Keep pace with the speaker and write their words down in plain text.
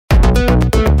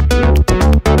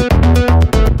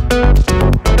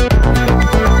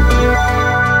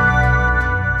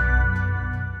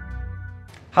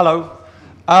Hello.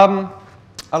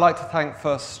 I'd like to thank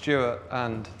first Stuart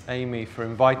and Amy for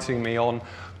inviting me on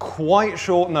quite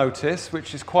short notice,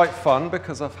 which is quite fun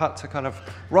because I've had to kind of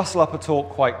rustle up a talk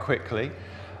quite quickly.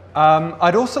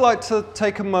 I'd also like to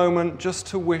take a moment just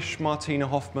to wish Martina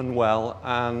Hoffman well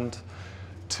and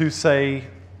to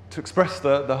express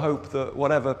the hope that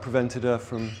whatever prevented her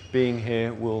from being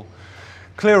here will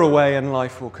clear away and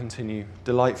life will continue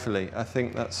delightfully. I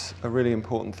think that's a really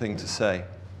important thing to say.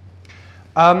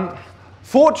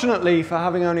 Fortunately, for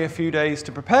having only a few days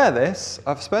to prepare this,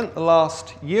 I've spent the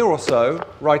last year or so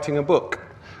writing a book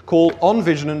called On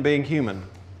Vision and Being Human.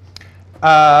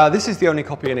 This is the only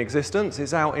copy in existence.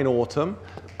 It's out in autumn.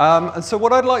 And so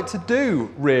what I'd like to do,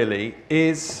 really,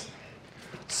 is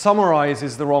summarize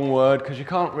is the wrong word, because you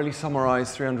can't really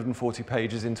summarize 340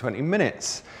 pages in 20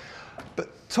 minutes. But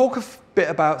talk a bit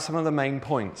about some of the main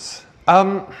points.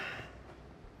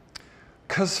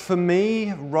 Because for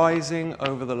me, rising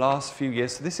over the last few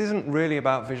years, this isn't really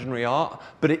about visionary art,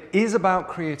 but it is about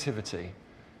creativity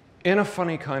in a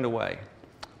funny kind of way.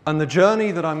 And the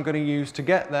journey that I'm going to use to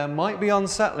get there might be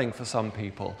unsettling for some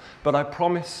people, but I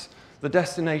promise the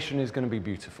destination is going to be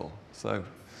beautiful. So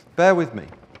bear with me.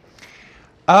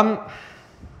 As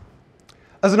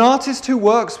an artist who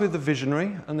works with the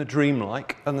visionary and the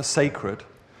dreamlike and the sacred,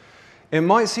 it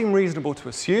might seem reasonable to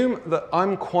assume that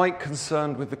I'm quite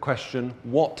concerned with the question,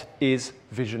 what is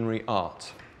visionary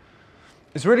art?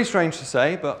 It's really strange to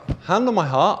say, but hand on my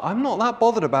heart, I'm not that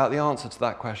bothered about the answer to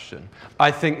that question. I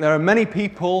think there are many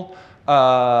people,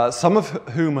 some of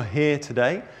whom are here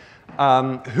today,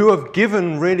 who have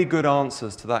given really good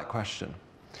answers to that question.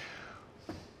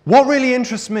 What really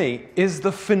interests me is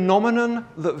the phenomenon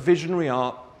that visionary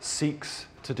art seeks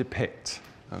to depict,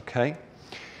 okay?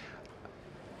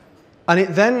 And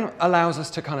it then allows us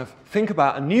to kind of think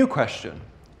about a new question,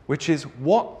 which is,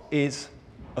 what is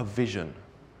a vision?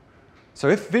 So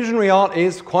if visionary art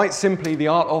is quite simply the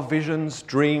art of visions,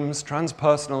 dreams,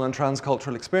 transpersonal and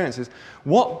transcultural experiences,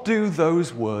 what do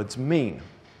those words mean?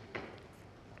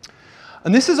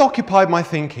 And this has occupied my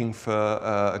thinking for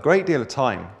a great deal of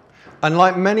time. And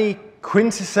like many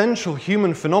quintessential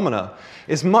human phenomena,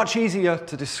 is much easier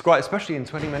to describe, especially in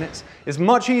 20 minutes, is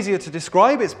much easier to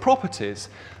describe its properties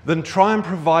than try and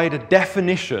provide a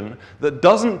definition that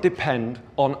doesn't depend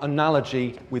on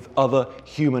analogy with other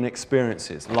human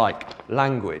experiences, like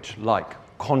language, like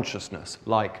consciousness,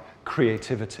 like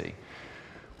creativity.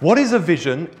 What is a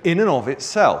vision in and of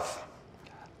itself?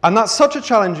 And that's such a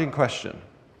challenging question.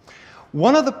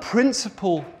 One of the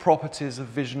principal properties of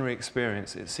visionary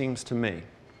experience, it seems to me,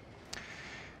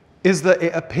 is that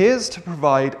it appears to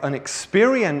provide an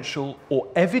experiential or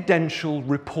evidential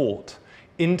report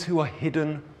into a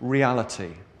hidden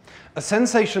reality, a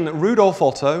sensation that Rudolf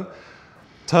Otto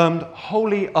termed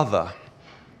wholly other.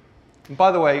 And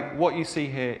by the way, what you see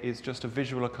here is just a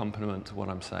visual accompaniment to what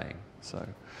I'm saying. So,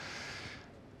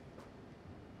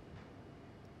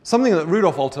 something that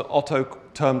Rudolf Otto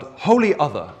termed wholly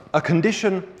other, a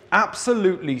condition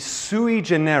absolutely sui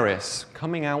generis,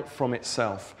 coming out from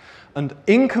itself, and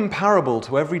incomparable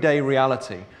to everyday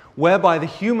reality, whereby the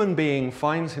human being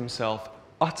finds himself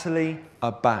utterly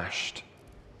abashed.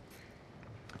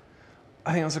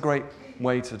 I think that's a great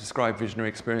way to describe visionary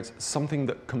experience, something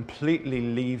that completely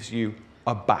leaves you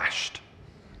abashed,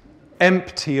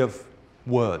 empty of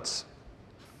words.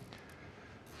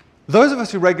 Those of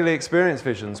us who regularly experience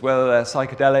visions, whether they're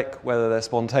psychedelic, whether they're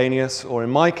spontaneous, or in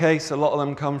my case, a lot of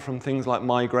them come from things like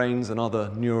migraines and other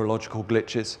neurological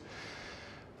glitches,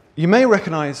 you may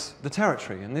recognize the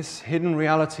territory, and this hidden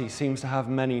reality seems to have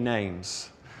many names.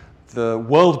 The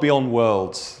world beyond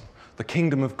worlds, the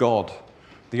kingdom of God,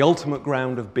 the ultimate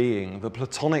ground of being, the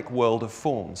platonic world of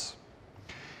forms.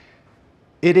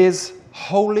 It is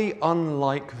wholly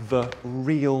unlike the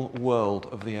real world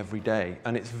of the everyday,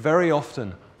 and it's very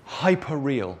often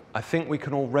hyper-real. I think we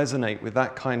can all resonate with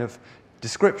that kind of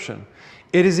description.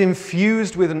 It is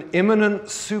infused with an immanent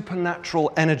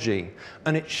supernatural energy,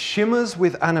 and it shimmers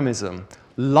with animism,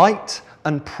 light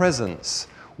and presence,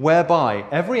 whereby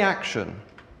every action,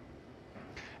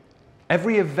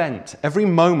 every event, every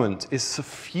moment is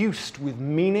suffused with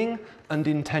meaning and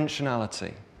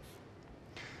intentionality.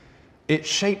 It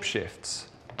shapeshifts.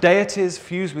 Deities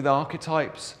fused with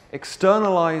archetypes,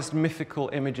 externalized mythical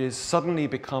images suddenly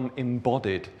become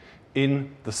embodied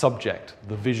in the subject,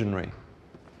 the visionary.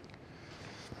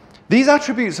 These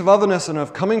attributes of otherness and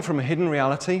of coming from a hidden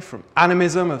reality, from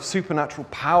animism, of supernatural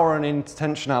power and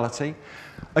intentionality,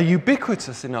 are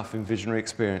ubiquitous enough in visionary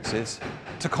experiences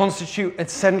to constitute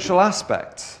essential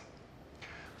aspects.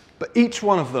 But each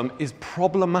one of them is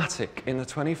problematic in the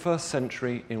 21st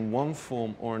century in one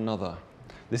form or another.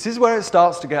 This is where it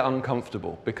starts to get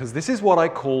uncomfortable, because this is what I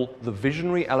call the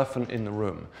visionary elephant in the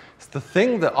room. It's the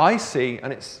thing that I see,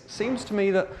 and it seems to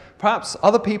me that perhaps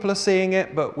other people are seeing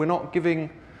it, but we're not giving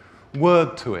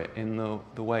word to it in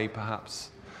the way perhaps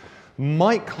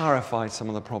might clarify some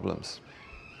of the problems.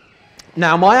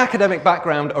 Now, my academic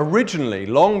background originally,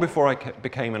 long before I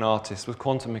became an artist, was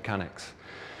quantum mechanics.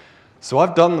 So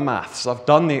I've done the maths, I've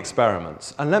done the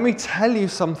experiments, and let me tell you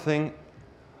something.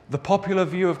 The popular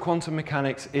view of quantum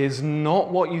mechanics is not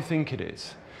what you think it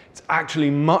is. It's actually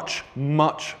much,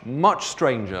 much, much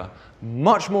stranger,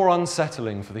 much more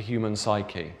unsettling for the human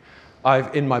psyche.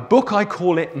 In my book, I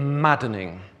call it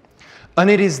maddening. And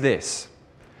it is this: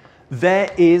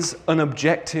 there is an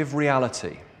objective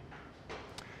reality.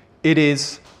 It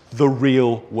is the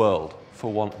real world,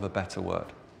 for want of a better word.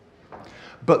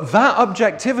 But that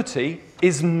objectivity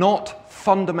is not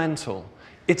fundamental.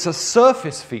 It's a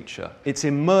surface feature, it's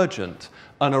emergent,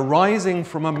 and arising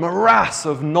from a morass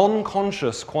of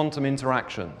non-conscious quantum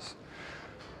interactions.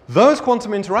 Those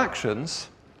quantum interactions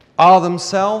are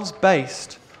themselves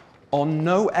based on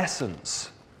no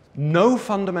essence, no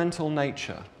fundamental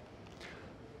nature.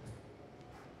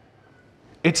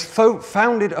 It's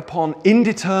founded upon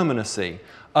indeterminacy,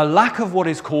 a lack of what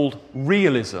is called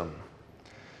realism,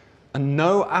 and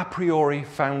no a priori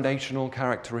foundational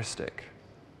characteristic.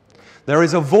 There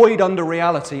is a void under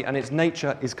reality, and its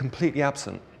nature is completely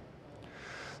absent.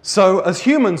 So as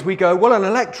humans, we go, well, an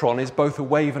electron is both a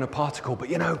wave and a particle, but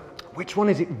which one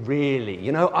is it really?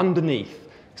 Underneath.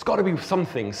 It's got to be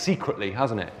something secretly,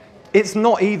 hasn't it? It's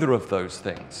not either of those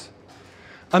things.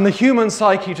 And the human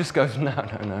psyche just goes, no.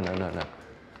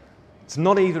 It's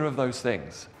not either of those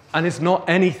things. And it's not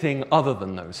anything other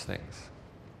than those things.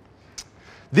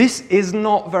 This is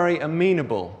not very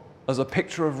amenable as a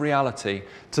picture of reality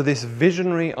to this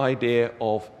visionary idea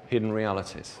of hidden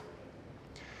realities.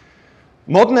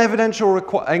 Modern evidential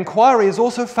inquiry has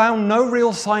also found no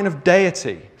real sign of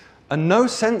deity and no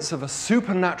sense of a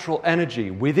supernatural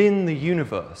energy within the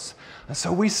universe. And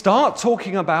so we start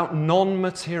talking about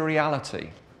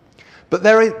non-materiality. But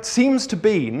there seems to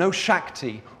be no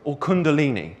Shakti or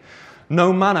Kundalini,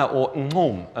 no mana or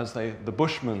Om, as the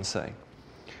Bushmen say.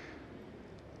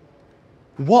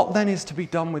 What then is to be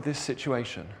done with this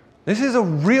situation? This is a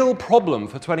real problem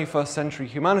for 21st century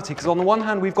humanity, because on the one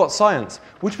hand we've got science,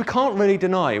 which we can't really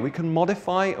deny. We can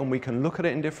modify and we can look at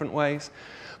it in different ways.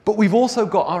 But we've also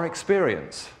got our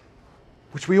experience,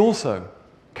 which we also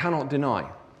cannot deny.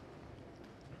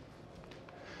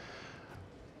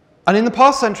 And in the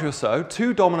past century or so,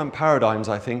 two dominant paradigms,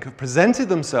 I think, have presented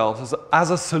themselves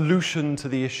as a solution to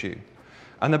the issue.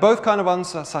 And they're both kind of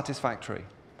unsatisfactory.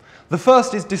 The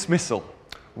first is dismissal.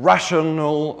 A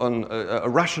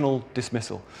rational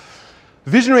dismissal.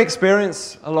 Visionary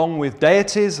experience, along with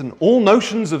deities and all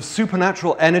notions of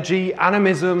supernatural energy,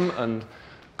 animism, and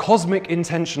cosmic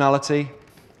intentionality,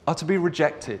 are to be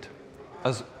rejected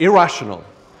as irrational,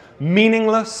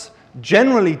 meaningless,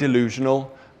 generally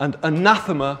delusional, and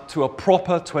anathema to a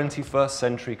proper 21st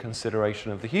century consideration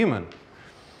of the human.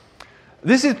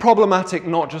 This is problematic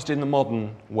not just in the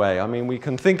modern way. I mean, we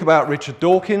can think about Richard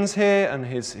Dawkins here and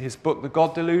his book, The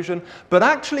God Delusion, but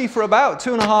actually for about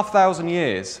 2,500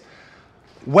 years,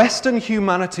 Western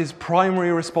humanity's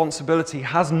primary responsibility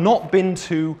has not been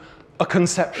to a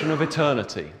conception of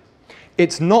eternity.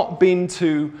 It's not been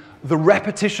to the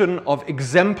repetition of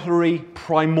exemplary,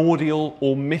 primordial,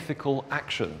 or mythical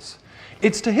actions.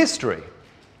 It's to history.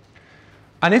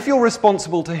 And if you're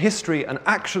responsible to history and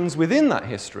actions within that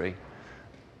history,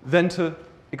 then to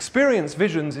experience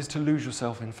visions is to lose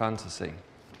yourself in fantasy.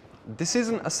 This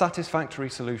isn't a satisfactory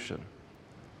solution.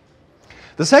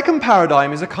 The second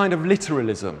paradigm is a kind of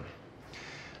literalism.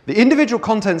 The individual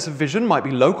contents of vision might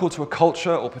be local to a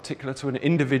culture or particular to an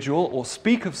individual or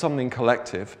speak of something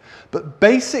collective, but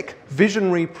basic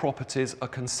visionary properties are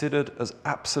considered as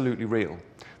absolutely real,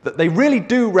 that they really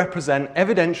do represent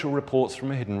evidential reports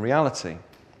from a hidden reality.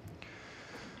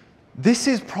 This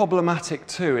is problematic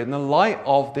too in the light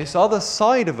of this other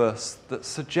side of us that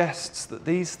suggests that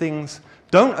these things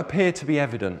don't appear to be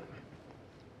evident.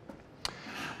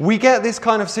 We get this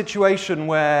kind of situation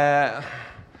where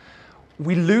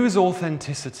we lose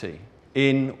authenticity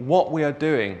in what we are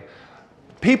doing.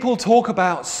 People talk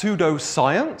about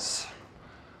pseudoscience,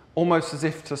 almost as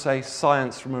if to say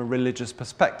science from a religious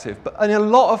perspective. But in a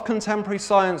lot of contemporary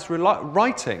science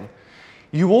writing,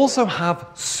 you also have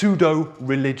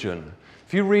pseudo-religion.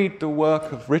 If you read the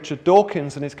work of Richard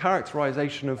Dawkins, and his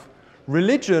characterization of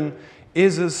religion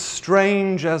is as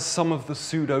strange as some of the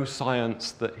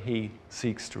pseudoscience that he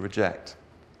seeks to reject.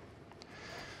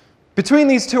 Between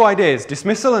these two ideas,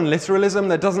 dismissal and literalism,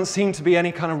 there doesn't seem to be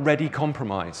any kind of ready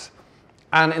compromise.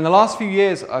 And in the last few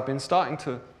years, I've been starting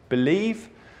to believe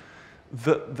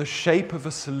that the shape of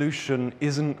a solution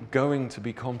isn't going to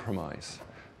be compromise.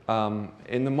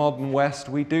 In the modern West,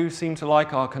 we do seem to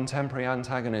like our contemporary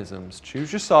antagonisms.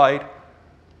 Choose your side,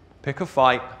 pick a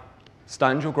fight,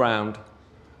 stand your ground,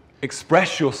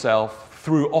 express yourself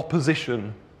through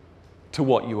opposition to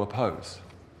what you oppose.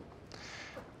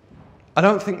 I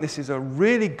don't think this is a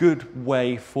really good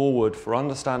way forward for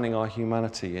understanding our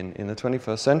humanity in the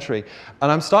 21st century. And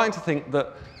I'm starting to think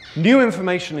that new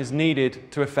information is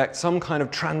needed to effect some kind of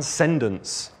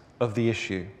transcendence of the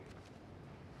issue.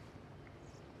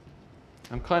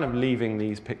 I'm kind of leaving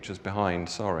these pictures behind,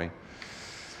 sorry.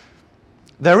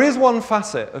 There is one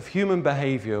facet of human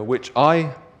behavior which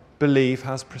I believe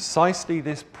has precisely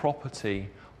this property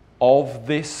of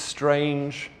this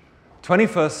strange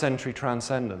 21st century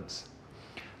transcendence.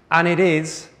 And it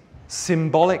is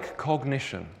symbolic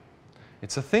cognition.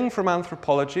 It's a thing from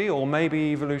anthropology or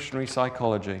maybe evolutionary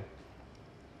psychology.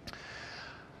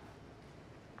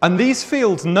 And these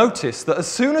fields notice that as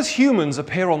soon as humans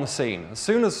appear on the scene, as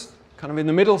soon as kind of in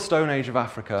the middle Stone Age of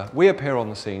Africa, we appear on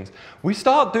the scenes, we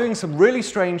start doing some really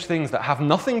strange things that have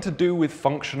nothing to do with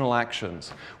functional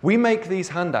actions. We make these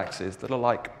hand axes that are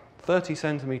like 30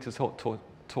 centimeters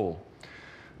tall.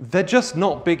 They're just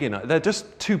not big enough. They're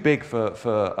just too big for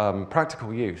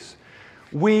practical use.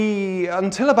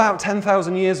 Until about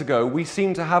 10,000 years ago, we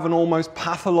seem to have an almost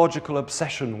pathological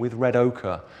obsession with red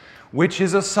ochre, which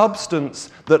is a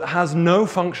substance that has no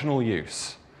functional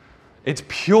use. It's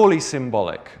purely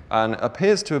symbolic and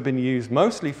appears to have been used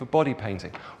mostly for body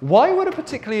painting. Why would a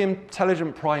particularly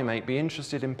intelligent primate be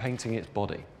interested in painting its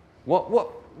body?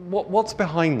 What's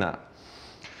behind that?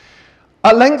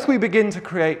 At length, we begin to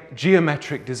create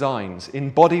geometric designs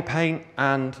in body paint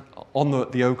and on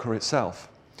the ochre itself.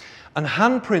 And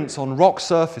handprints on rock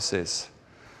surfaces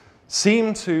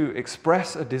seem to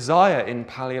express a desire in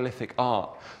Paleolithic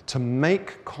art to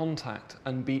make contact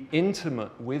and be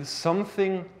intimate with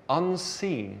something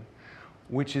unseen,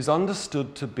 which is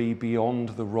understood to be beyond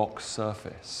the rock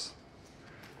surface.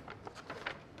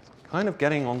 Kind of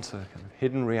getting onto kind of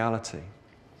hidden reality.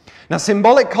 Now,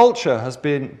 symbolic culture has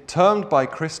been termed by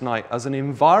Chris Knight as an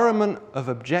environment of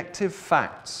objective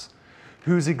facts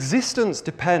whose existence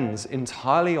depends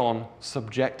entirely on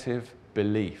subjective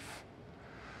belief.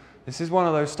 This is one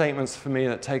of those statements for me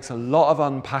that takes a lot of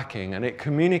unpacking, and it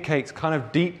communicates kind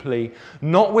of deeply,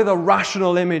 not with a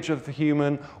rational image of the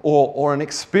human or an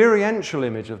experiential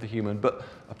image of the human, but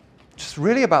just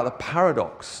really about the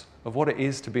paradox of what it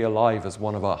is to be alive as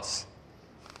one of us.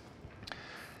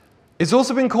 It's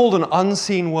also been called an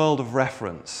unseen world of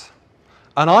reference,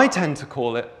 and I tend to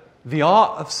call it the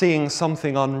art of seeing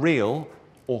something unreal,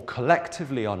 or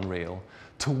collectively unreal,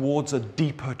 towards a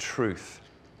deeper truth.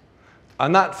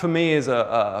 And that, for me, is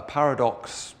a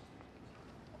paradox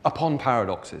upon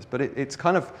paradoxes, but it's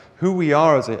kind of who we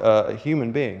are as a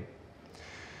human being.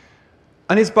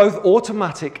 And it's both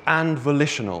automatic and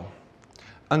volitional.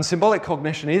 And symbolic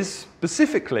cognition is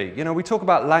specifically, we talk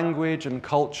about language and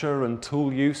culture and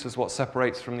tool use as what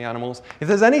separates from the animals. If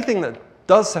there's anything that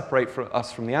does separate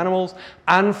us from the animals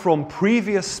and from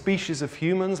previous species of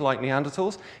humans like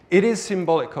Neanderthals, it is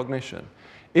symbolic cognition.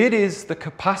 It is the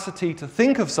capacity to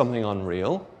think of something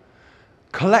unreal,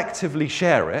 collectively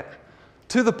share it,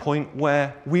 to the point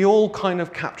where we all kind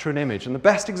of capture an image. And the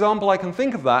best example I can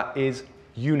think of that is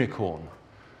unicorn.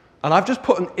 And I've just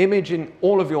put an image in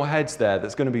all of your heads there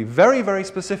that's going to be very, very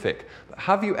specific. But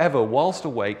have you ever, whilst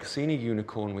awake, seen a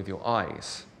unicorn with your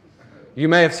eyes? You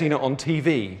may have seen it on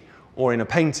TV, or in a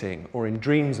painting, or in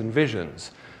dreams and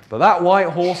visions. But that white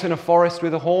horse in a forest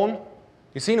with a horn,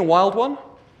 you seen a wild one?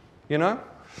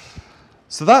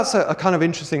 So that's a kind of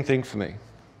interesting thing for me.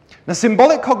 Now,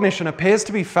 symbolic cognition appears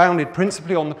to be founded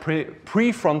principally on the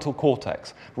prefrontal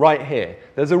cortex, right here.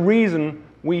 There's a reason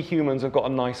we humans have got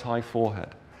a nice high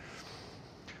forehead.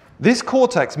 This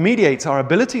cortex mediates our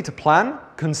ability to plan,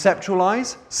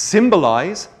 conceptualize,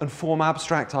 symbolize, and form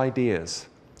abstract ideas.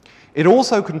 It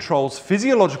also controls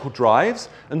physiological drives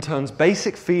and turns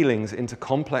basic feelings into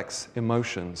complex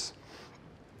emotions.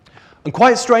 And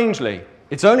quite strangely,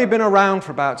 it's only been around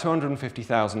for about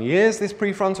 250,000 years, this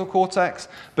prefrontal cortex,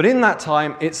 but in that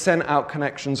time, it sent out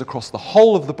connections across the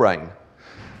whole of the brain,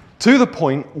 to the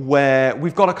point where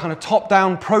we've got a kind of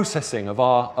top-down processing of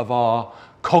our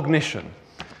cognition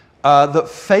that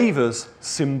favors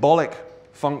symbolic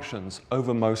functions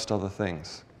over most other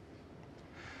things.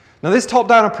 Now, this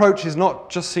top-down approach is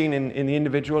not just seen in the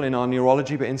individual, in our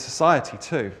neurology, but in society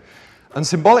too. And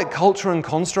symbolic culture and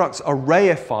constructs are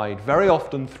reified very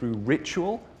often through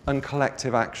ritual and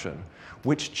collective action,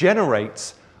 which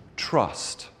generates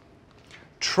trust.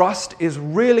 Trust is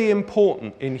really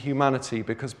important in humanity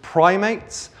because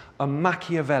primates are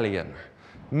Machiavellian.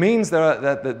 Means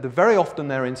that very often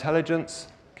their intelligence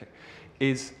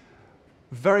is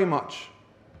very much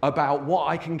about what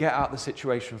I can get out of the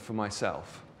situation for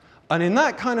myself. And in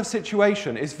that kind of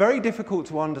situation, it's very difficult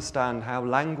to understand how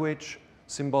language,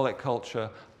 symbolic culture,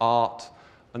 art,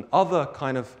 and other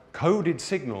kind of coded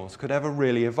signals could ever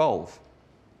really evolve.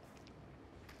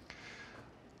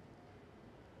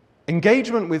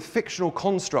 Engagement with fictional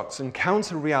constructs and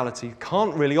counter-reality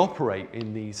can't really operate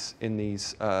in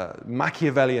these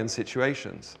Machiavellian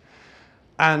situations.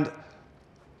 And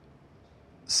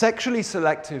sexually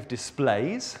selective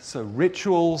displays, so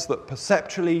rituals that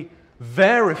perceptually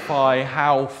verify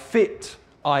how fit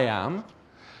I am,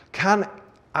 can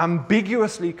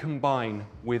ambiguously combine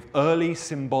with early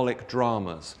symbolic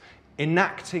dramas,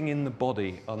 enacting in the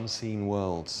body unseen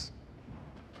worlds.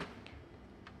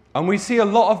 And we see a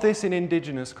lot of this in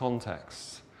indigenous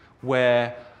contexts,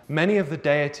 where many of the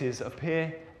deities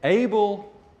appear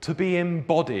able to be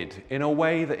embodied in a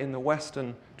way that in the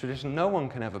Western tradition no one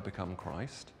can ever become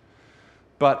Christ.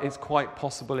 But it's quite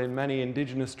possible in many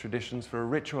indigenous traditions for a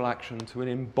ritual action to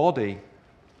embody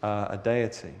a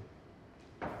deity.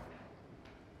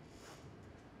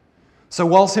 So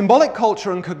while symbolic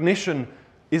culture and cognition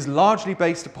is largely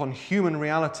based upon human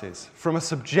realities, from a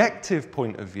subjective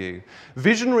point of view,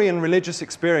 visionary and religious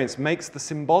experience makes the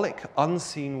symbolic,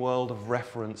 unseen world of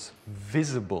reference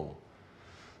visible.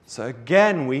 So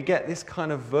again, we get this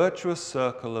kind of virtuous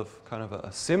circle of kind of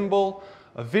a symbol.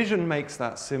 A vision makes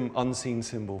that unseen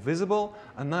symbol visible,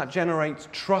 and that generates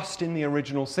trust in the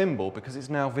original symbol because it's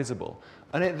now visible.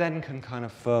 And it then can kind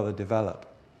of further develop.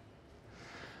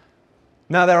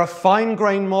 Now, there are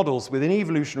fine-grained models within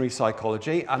evolutionary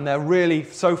psychology, and they're really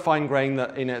so fine-grained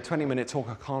that in a 20-minute talk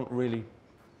I can't really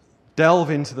delve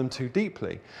into them too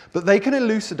deeply. But they can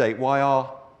elucidate why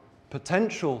our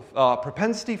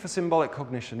propensity for symbolic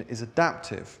cognition is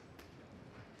adaptive.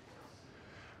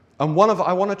 And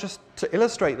I want to just to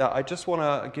illustrate that, I just want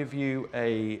to give you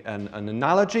an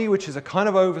analogy, which is a kind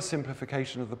of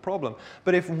oversimplification of the problem.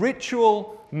 But if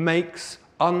ritual makes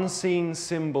unseen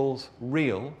symbols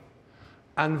real,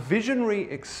 and visionary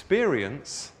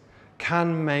experience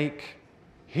can make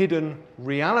hidden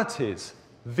realities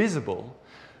visible,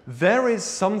 there is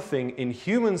something in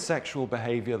human sexual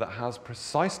behavior that has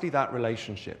precisely that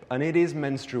relationship, and it is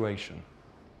menstruation.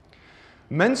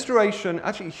 Menstruation,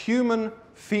 actually human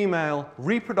female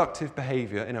reproductive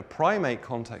behavior in a primate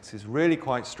context is really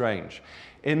quite strange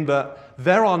in that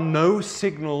there are no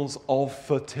signals of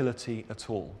fertility at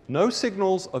all. No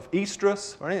signals of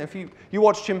estrus or anything. If you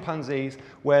watch chimpanzees,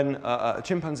 when a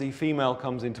chimpanzee female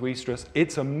comes into estrus,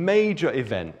 it's a major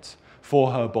event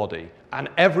for her body, and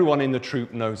everyone in the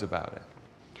troop knows about it.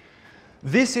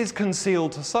 This is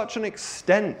concealed to such an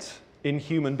extent in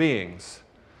human beings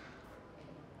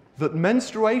that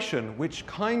menstruation, which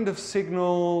kind of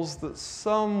signals that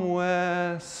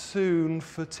somewhere soon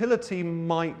fertility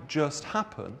might just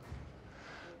happen,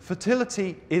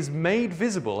 fertility is made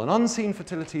visible, and unseen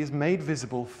fertility is made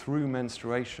visible through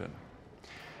menstruation.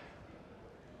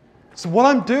 So what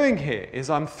I'm doing here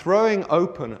is I'm throwing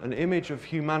open an image of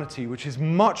humanity which is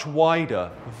much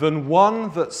wider than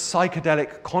one that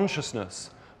psychedelic consciousness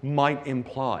might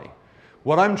imply.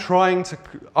 What I'm trying to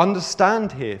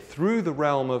understand here through the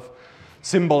realm of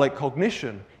symbolic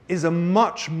cognition is a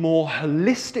much more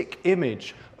holistic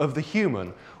image of the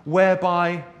human,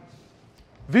 whereby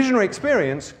visionary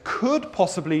experience could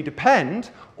possibly depend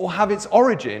or have its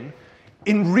origin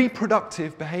in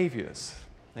reproductive behaviors.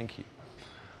 Thank you.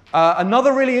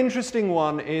 Another really interesting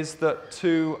one is that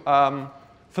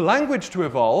for language to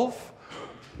evolve,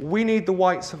 we need the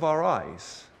whites of our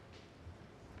eyes.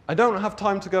 I don't have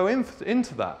time to go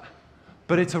into that,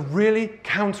 but it's a really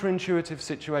counterintuitive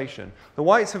situation. The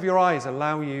whites of your eyes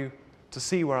allow you to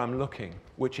see where I'm looking,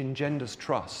 which engenders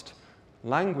trust.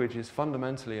 Language is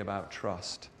fundamentally about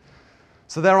trust.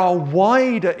 So there are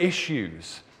wider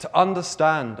issues to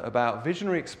understand about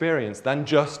visionary experience than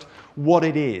just what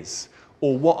it is,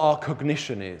 or what our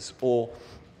cognition is, or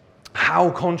how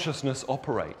consciousness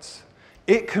operates.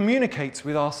 It communicates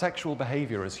with our sexual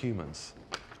behavior as humans.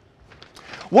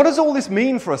 What does all this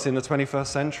mean for us in the 21st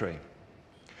century?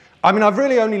 I mean, I've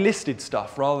really only listed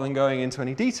stuff rather than going into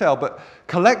any detail, but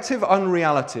collective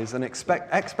unrealities and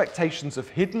expectations of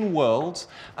hidden worlds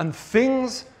and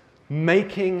things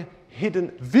making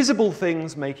visible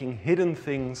things making hidden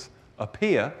things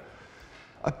appear,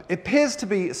 appears to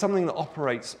be something that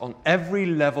operates on every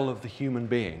level of the human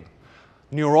being.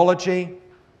 Neurology,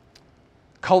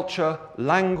 culture,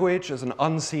 language as an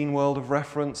unseen world of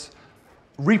reference,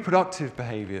 reproductive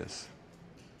behaviors.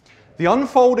 The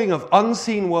unfolding of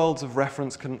unseen worlds of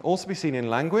reference can also be seen in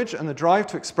language, and the drive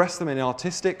to express them in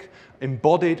artistic,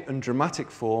 embodied, and dramatic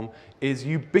form is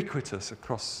ubiquitous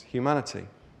across humanity.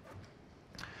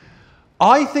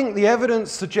 I think the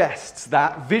evidence suggests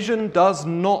that vision does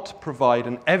not provide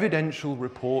an evidential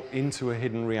report into a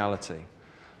hidden reality.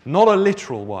 Not a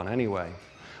literal one, anyway.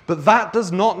 But that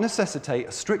does not necessitate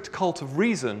a strict cult of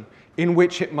reason in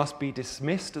which it must be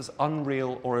dismissed as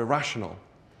unreal or irrational.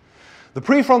 The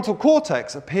prefrontal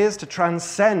cortex appears to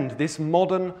transcend this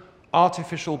modern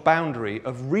artificial boundary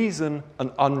of reason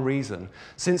and unreason,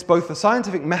 since both the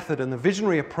scientific method and the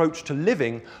visionary approach to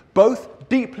living both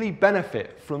deeply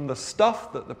benefit from the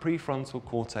stuff that the prefrontal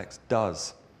cortex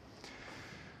does.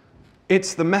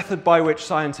 It's the method by which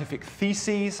scientific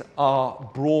theses are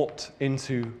brought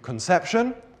into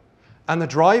conception, and the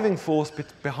driving force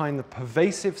behind the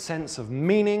pervasive sense of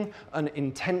meaning and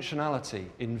intentionality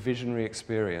in visionary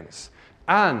experience.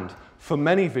 And for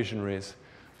many visionaries,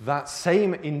 that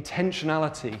same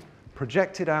intentionality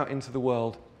projected out into the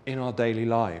world in our daily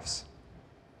lives.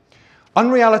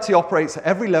 Unreality operates at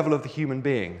every level of the human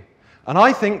being, and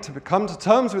I think to come to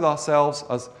terms with ourselves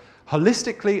as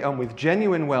holistically and with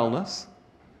genuine wellness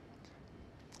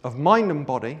of mind and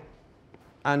body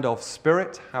and of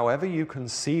spirit, however you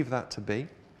conceive that to be,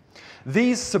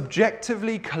 these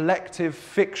subjectively collective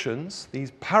fictions, these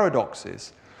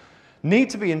paradoxes, need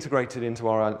to be integrated into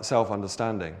our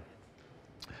self-understanding.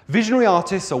 Visionary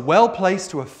artists are well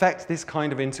placed to effect this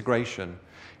kind of integration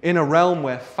in a realm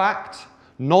where fact,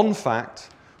 non-fact,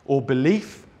 or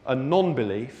belief and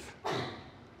non-belief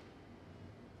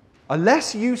are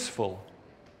less useful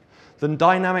than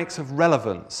dynamics of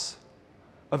relevance,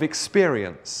 of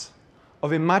experience,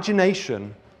 of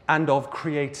imagination, and of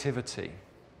creativity.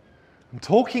 I'm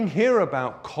talking here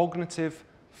about cognitive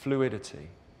fluidity.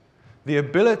 The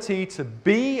ability to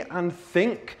be and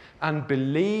think and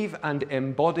believe and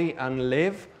embody and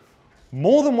live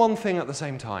more than one thing at the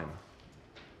same time.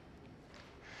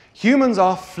 Humans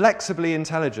are flexibly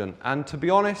intelligent, and to be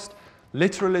honest,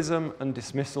 literalism and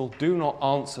dismissal do not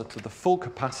answer to the full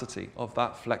capacity of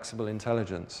that flexible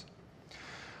intelligence.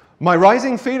 My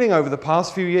rising feeling over the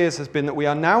past few years has been that we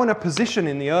are now in a position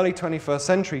in the early 21st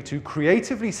century to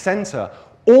creatively center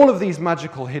all of these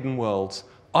magical hidden worlds,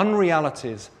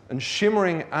 unrealities, and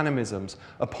shimmering animisms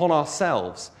upon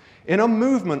ourselves in a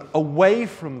movement away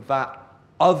from that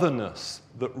otherness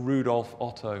that Rudolf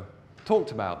Otto talked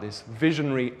about, this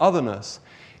visionary otherness,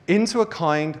 into a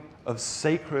kind of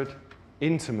sacred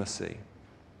intimacy.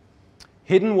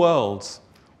 Hidden worlds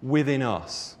within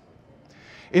us,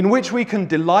 in which we can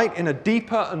delight in a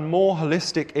deeper and more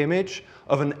holistic image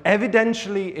of an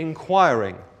evidentially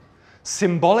inquiring,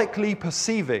 symbolically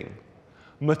perceiving,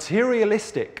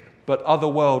 materialistic but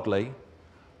otherworldly,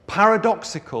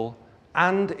 paradoxical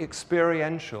and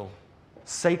experiential,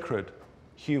 sacred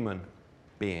human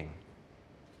being.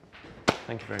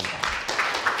 Thank you very much.